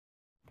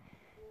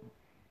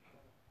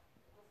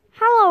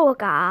Hello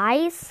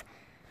guys,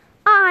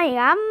 I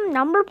am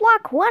number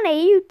block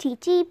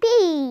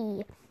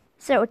 1AUTTP.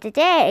 So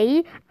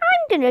today,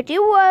 I'm gonna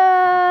do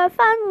a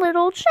fun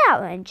little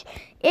challenge.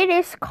 It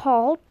is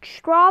called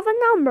Draw the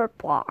Number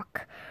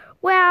Block.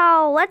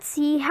 Well, let's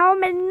see how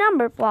many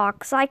number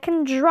blocks I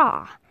can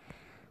draw.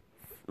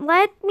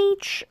 Let me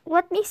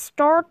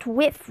start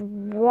with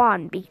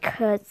 1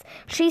 because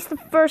she's the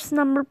first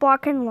number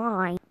block in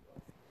line.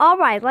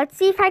 Alright, let's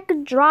see if I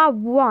can draw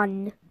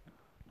 1.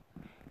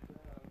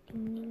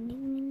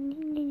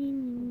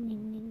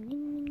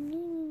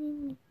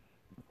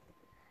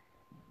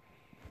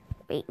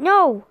 Wait,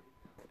 no.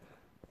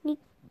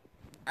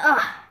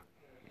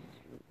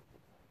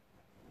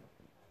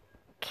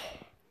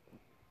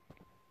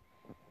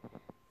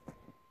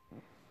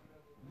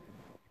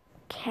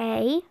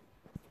 Okay.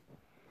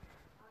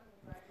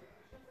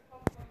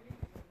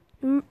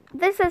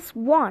 This is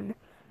 1.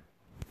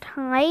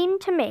 Time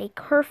to make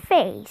her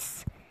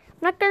face. I'm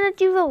not gonna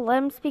do the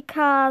limbs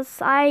because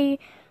I'm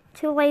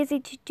too lazy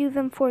to do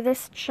them for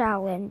this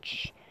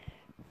challenge.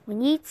 We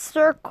need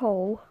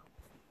circle.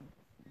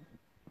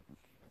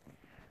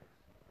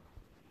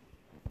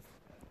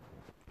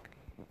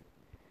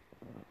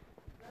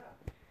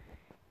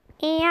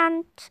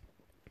 And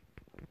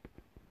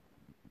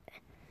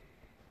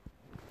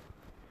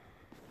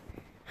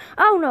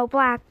oh no,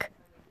 black.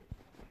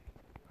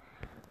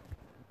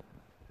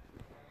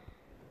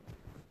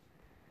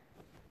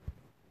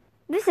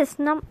 This is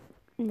no.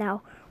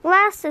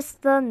 Last is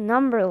the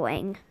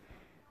numberling.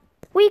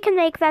 We can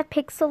make that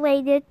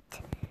pixelated.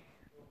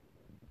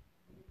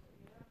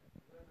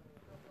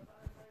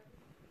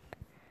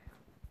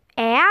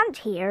 And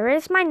here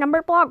is my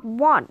number block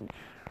 1.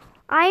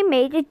 I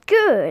made it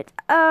good.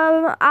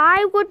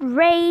 I would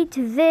rate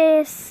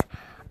this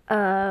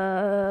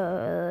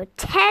 10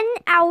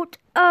 out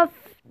of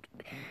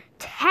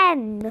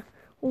 10.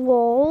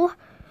 Lol.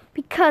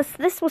 Because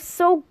this was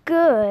so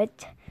good.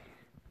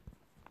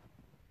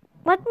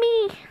 Let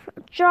me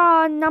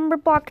draw number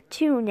block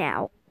 2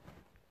 now.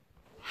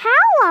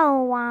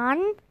 Hello,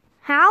 1.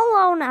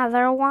 Hello,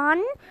 another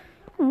 1.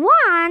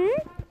 1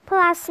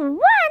 plus 1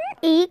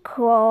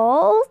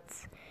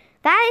 equals...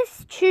 That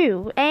is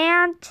 2.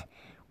 And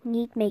we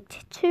need to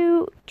make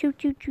 2.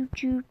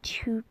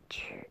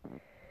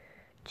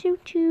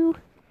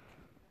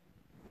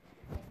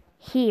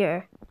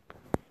 Here.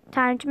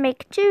 Time to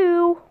make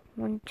 2.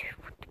 1, 2.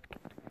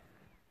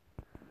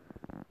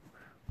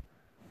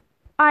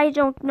 I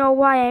don't know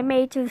why I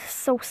made this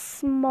so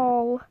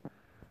small.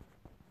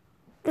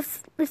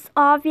 This is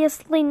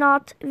obviously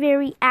not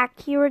very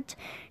accurate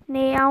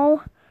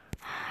now.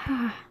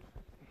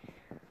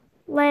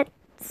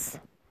 Let's...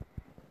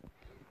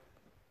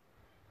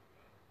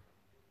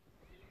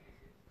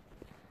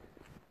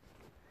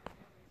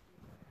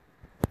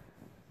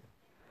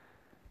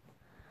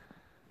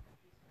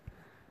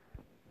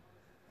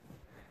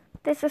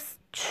 This is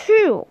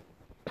 2.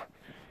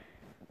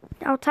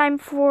 Now time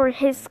for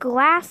his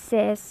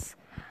glasses.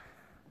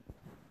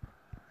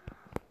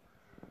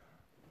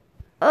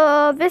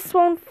 This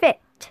won't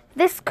fit.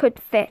 This could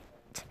fit.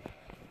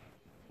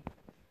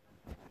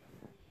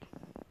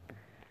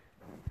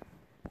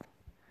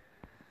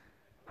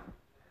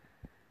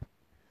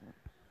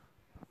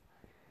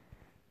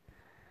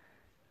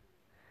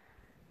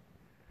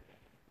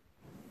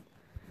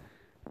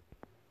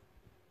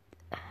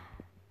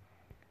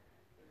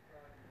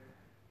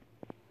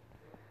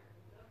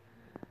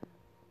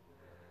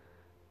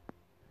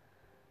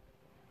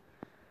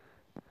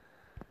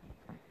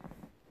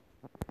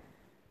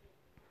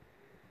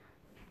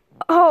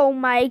 Oh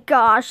my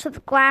gosh, the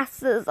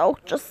glasses. Oh,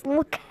 just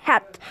look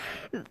at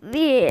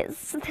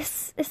this.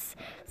 This is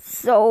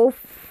so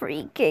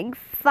freaking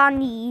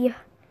funny.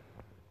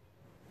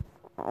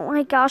 Oh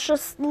my gosh,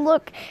 just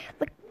look.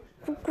 The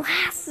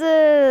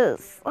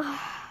glasses. Oh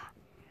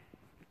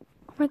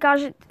my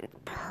gosh, it's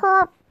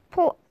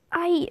purple.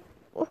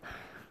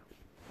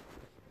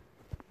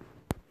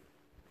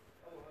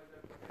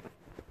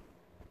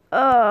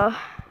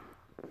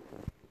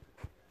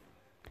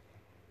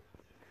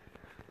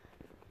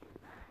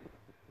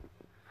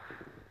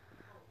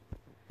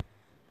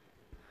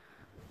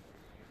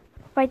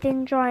 I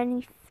didn't draw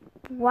any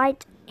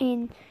white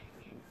in.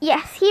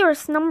 Yes,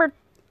 here's number.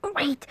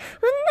 Wait,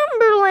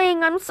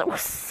 numberling. I'm so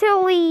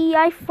silly.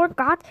 I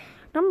forgot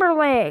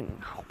numberling.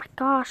 Oh my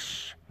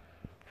gosh,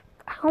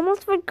 I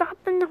almost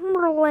forgot the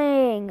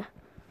numberling.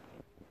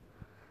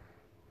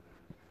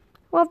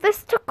 Well,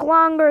 this took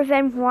longer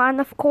than 1,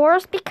 of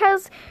course,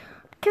 because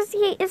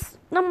he is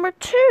number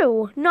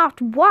 2,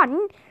 not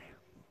 1.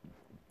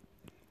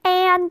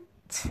 And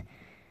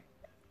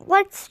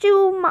let's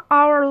do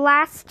our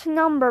last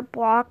number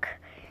block.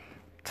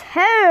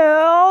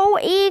 2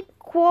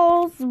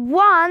 equals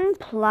 1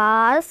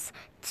 plus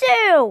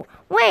 2.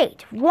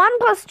 Wait, 1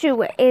 plus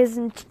 2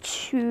 isn't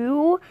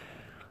 2.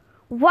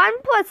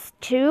 1 plus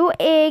 2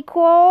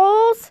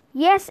 equals...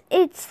 Yes,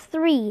 it's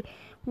 3.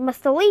 We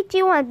must delete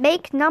you and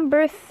make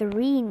number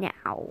 3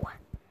 now.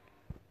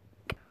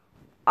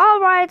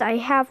 Alright, I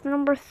have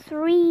number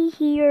 3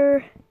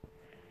 here.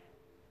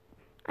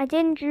 I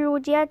didn't draw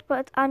it yet,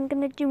 but I'm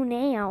gonna do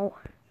now.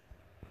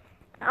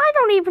 I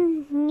don't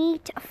even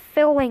need a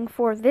filling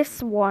for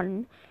this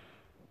one.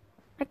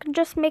 I can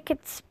just make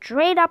it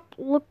straight up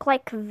look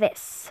like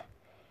this.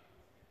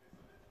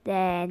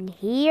 Then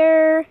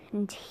here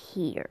and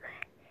here.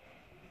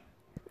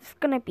 This is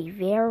gonna be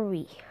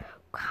very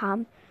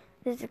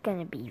This is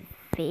gonna be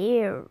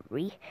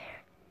very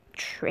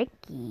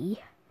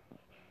tricky.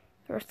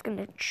 It's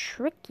gonna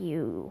trick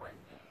you.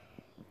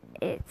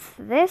 It's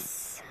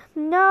this.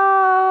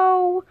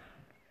 No.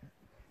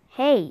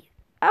 Hey.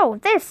 Oh,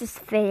 this is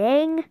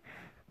fitting.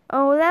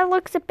 Oh, that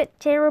looks a bit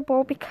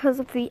terrible because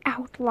of the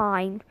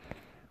outline.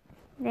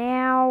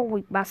 Now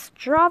we must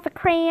draw the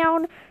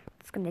crayon.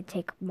 It's gonna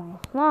take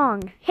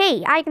long.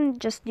 Hey, I can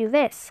just do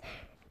this.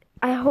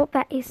 I hope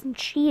that isn't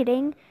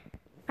cheating.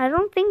 I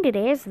don't think it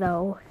is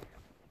though.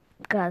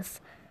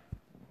 Because,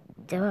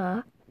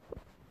 duh.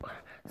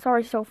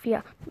 Sorry,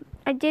 Sophia.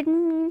 I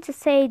didn't mean to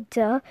say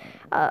duh.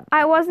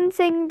 I wasn't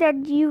saying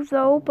that you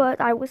though,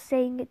 but I was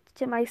saying it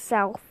to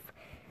myself.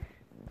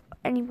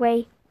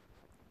 Anyway,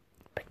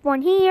 put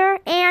one here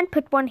and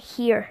put one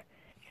here.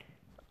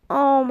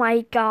 Oh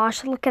my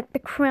gosh, look at the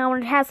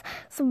crown. It has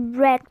some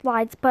red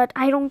lights, but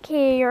I don't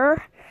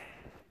care.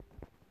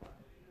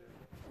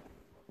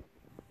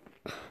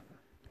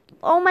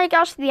 Oh my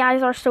gosh, the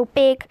eyes are so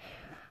big.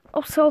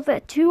 Also,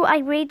 the 2 I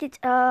rated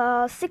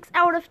 6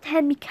 out of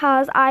 10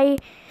 because I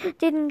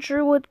didn't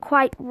draw it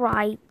quite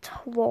right.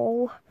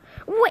 Lol.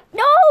 Wait,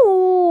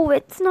 no!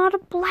 It's not a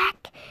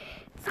black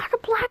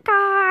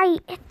eye.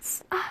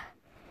 It's a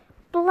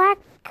black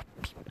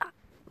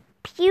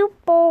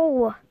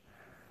pupil.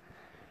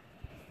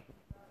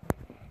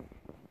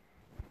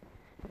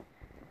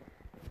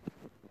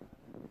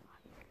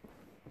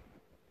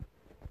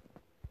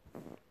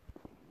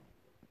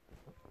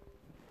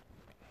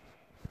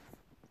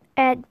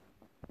 And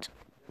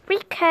we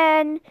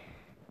can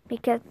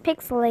make it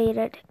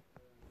pixelated.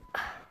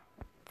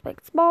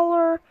 Like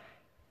smaller.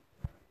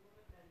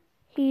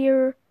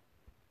 Here.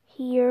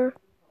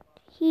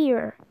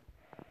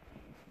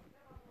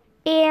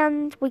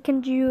 And we can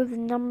do the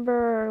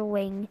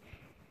numbering.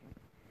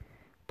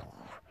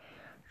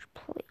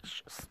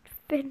 Please just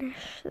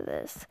finish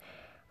this.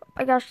 Oh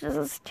my gosh, this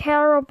is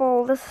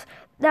terrible.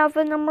 Now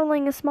the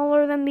numbering is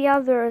smaller than the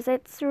others.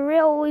 It's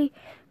really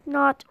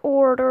not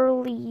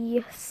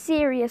orderly.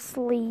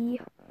 Seriously.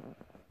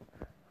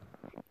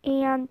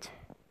 And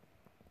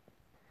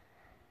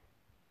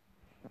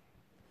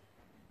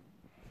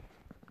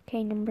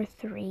okay, number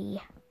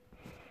 3.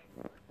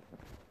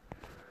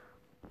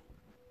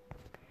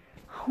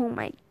 Oh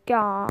my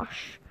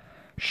gosh.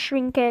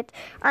 Shrink it.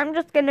 I'm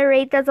just gonna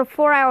rate this a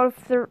 4 out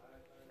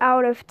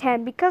of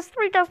 10 because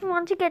 3 doesn't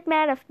want to get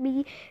mad at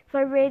me if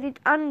I rate it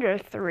under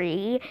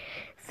 3.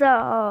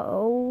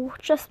 So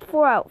just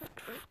 4 out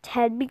of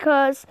 10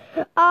 because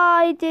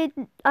I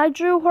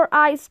drew her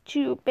eyes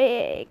too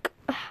big.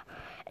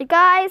 And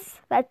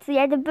guys, that's the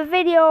end of the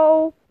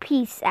video.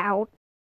 Peace out.